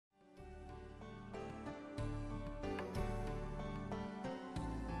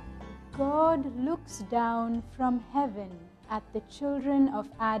God looks down from heaven at the children of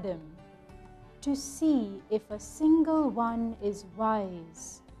Adam to see if a single one is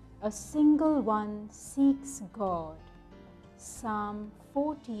wise, a single one seeks God. Psalm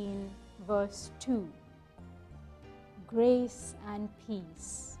 14, verse 2. Grace and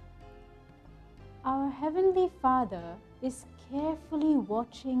peace. Our Heavenly Father is carefully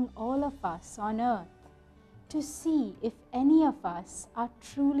watching all of us on earth to see if any of us are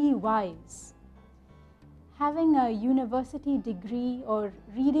truly wise. Having a university degree or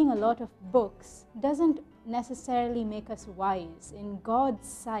reading a lot of books doesn't necessarily make us wise in God's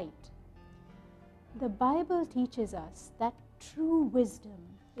sight. The Bible teaches us that true wisdom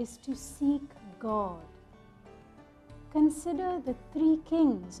is to seek God. Consider the three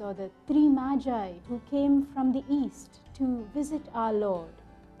kings or the three magi who came from the east to visit our Lord.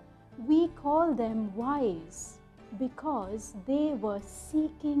 We call them wise because they were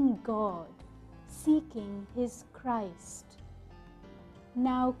seeking God, seeking His Christ.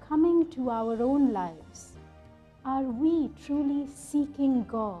 Now, coming to our own lives, are we truly seeking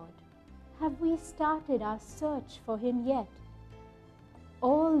God? Have we started our search for Him yet?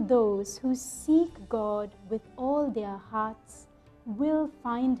 All those who seek God with all their hearts will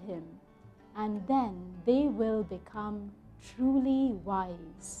find Him, and then they will become truly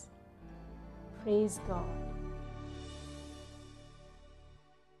wise. Praise God.